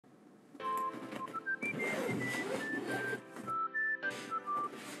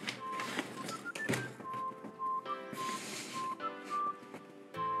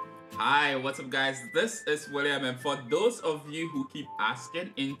Hi, what's up guys? This is William, and for those of you who keep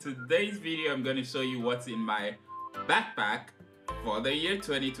asking, in today's video I'm going to show you what's in my backpack for the year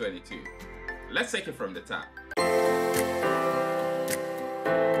 2022. Let's take it from the top.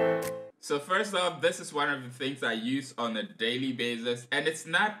 So first off, this is one of the things I use on a daily basis, and it's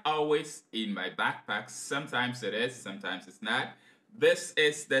not always in my backpack. Sometimes it is, sometimes it's not. This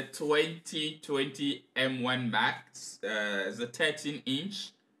is the 2020 M1 Max. It's a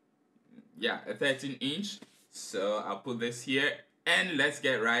 13-inch. Yeah, a 13-inch. So I'll put this here, and let's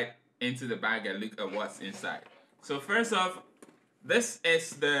get right into the bag and look at what's inside. So first off, this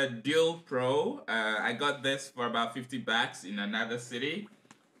is the Dual Pro. I got this for about 50 bucks in another city.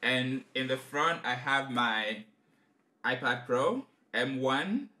 And in the front, I have my iPad Pro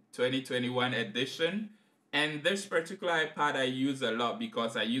M1 2021 edition. And this particular iPad I use a lot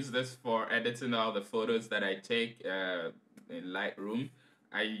because I use this for editing all the photos that I take in Lightroom.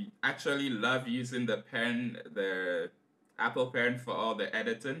 I actually love using the pen, the Apple Pen, for all the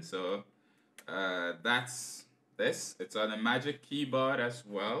editing. So that's this. It's on a Magic Keyboard as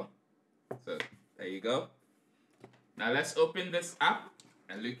well. So there you go. Now let's open this up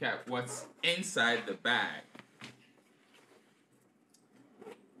and look at what's inside the bag.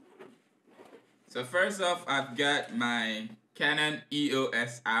 So first off, I've got my Canon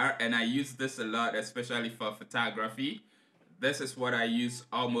EOS R, and I use this a lot, especially for photography. This is what I use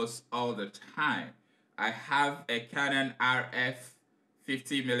almost all the time. I have a Canon RF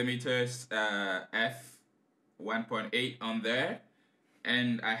 50mm f1.8 on there.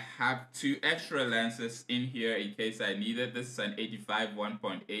 And I have two extra lenses in here in case I need it. This is an 85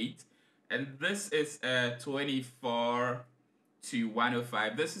 1.8. And this is a 24 to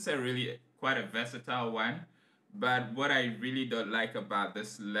 105. This is quite a versatile one. But what I really don't like about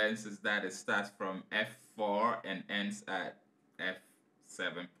this lens is that it starts from f4 and ends at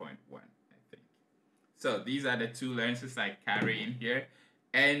f7.1, I think. So these are the two lenses I carry in here.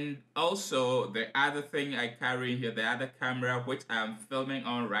 And also, the other thing I carry in here, the other camera which I'm filming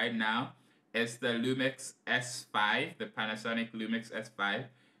on right now, is the Lumix S5, the Panasonic Lumix S5.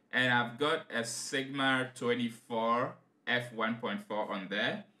 And I've got a Sigma 24 f1.4 on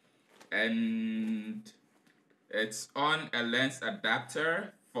there. And it's on a lens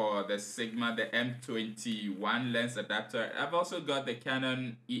adapter for the Sigma, the M21 lens adapter. I've also got the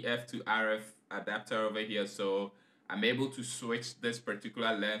Canon EF to RF adapter over here, so I'm able to switch this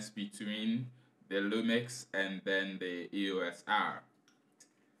particular lens between the Lumix and then the EOS R.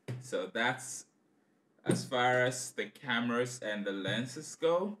 So that's as far as the cameras and the lenses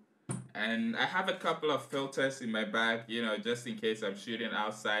go. And I have a couple of filters in my bag, you know, just in case I'm shooting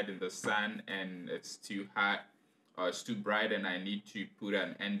outside in the sun and it's too hot or it's too bright and I need to put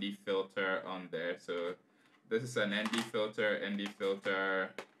an ND filter on there. So this is an ND filter,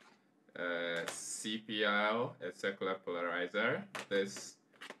 CPL, a circular polarizer. This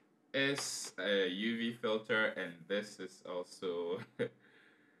is a UV filter, and this is also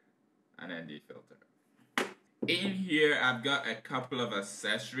an ND filter. In here, I've got a couple of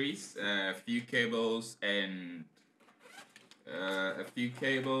accessories, a few cables,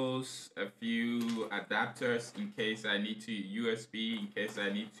 a few adapters in case I need to USB, in case I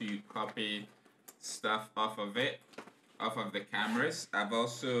need to copy stuff off of the cameras. I've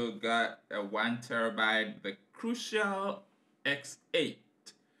also got a 1 terabyte, the Crucial X8.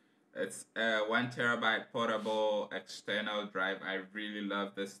 It's a 1 terabyte portable external drive. I really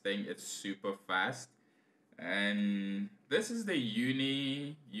love this thing. It's super fast. And this is the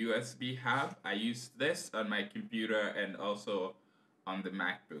Uni USB hub. I use this on my computer and also on the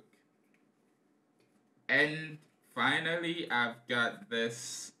MacBook. And finally, I've got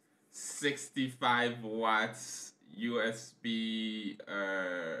this 65 watts USB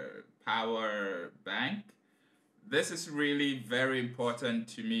power bank. This is really very important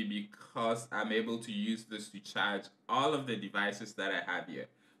to me because I'm able to use this to charge all of the devices that I have here.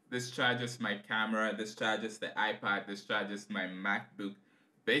 This charges my camera, this charges the iPad, this charges my MacBook.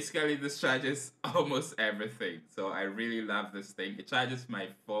 Basically, this charges almost everything. So I really love this thing. It charges my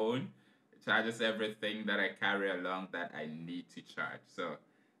phone. It charges everything that I carry along that I need to charge. So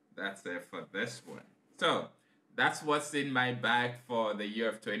that's it for this one. So that's what's in my bag for the year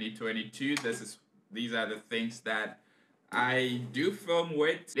of 2022. These are the things that I do film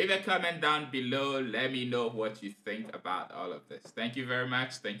with. Leave a comment down below. Let me know what you think about all of this. Thank you very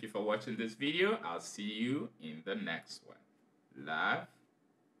much. Thank you for watching this video. I'll see you in the next one. Love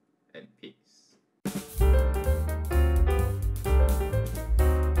and peace.